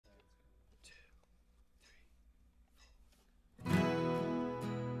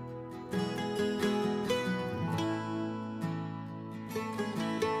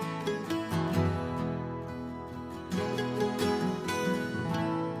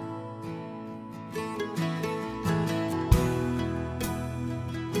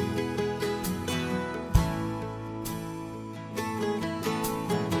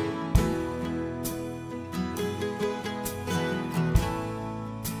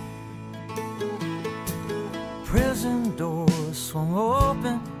prison doors swung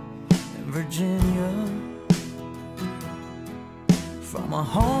open in Virginia, from a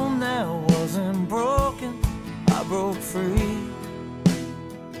home that wasn't broken, I broke free.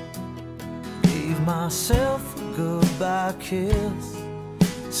 Gave myself a goodbye kiss,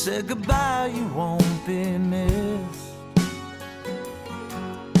 said goodbye, you won't be missed.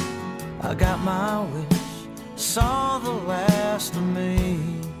 I got my wish, saw the last of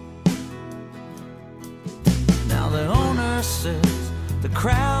me. Now the owner says the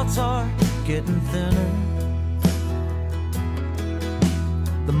crowds are getting thinner,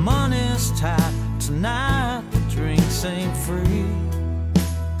 the money's tight tonight, the drinks ain't free.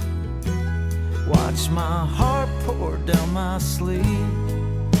 Watch my heart pour down my sleeve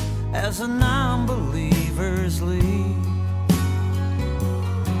as the non-believers leave.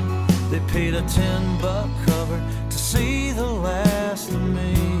 They paid a $10 cover to see the last of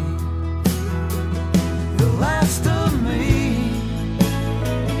me. The last of me.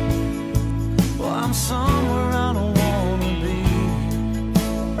 Well, I'm somewhere I don't wanna be.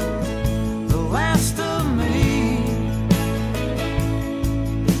 The last of me.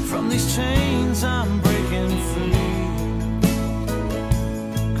 From these chains I'm breaking free.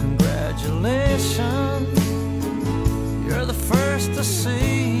 Congratulations, you're the first to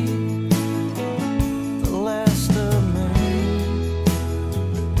see the last of me.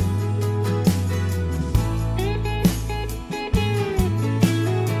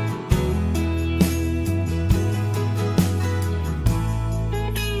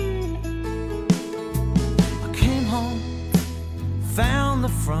 I came home, found the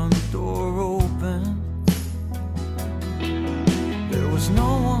front door open. There was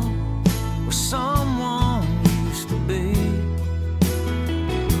no one where someone used to be.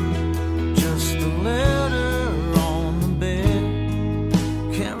 Just a letter on the bed.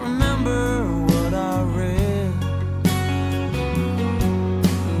 Can't remember what I read,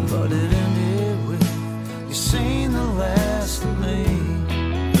 but it ended with, you seen the last of me.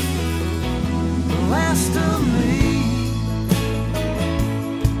 The last of me.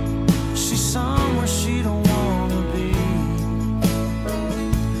 She's somewhere she don't wanna be.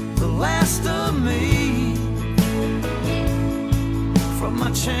 The last of me. From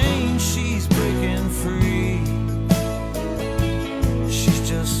my chain she's breaking free. She's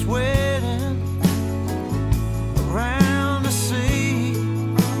just waiting around to see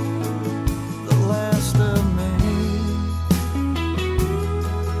the last of me.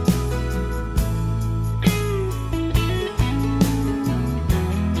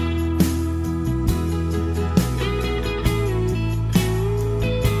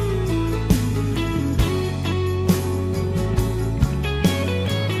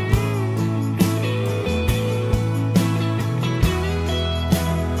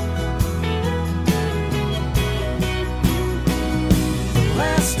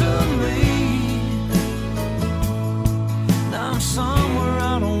 Somewhere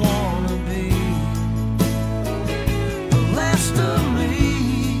I don't wanna be. The last of me.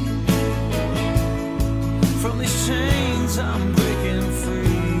 From these chains I'm breaking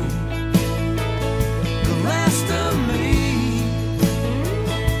free. The last of me.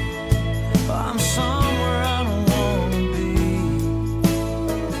 I'm somewhere I don't wanna be.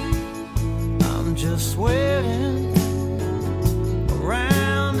 I'm just waiting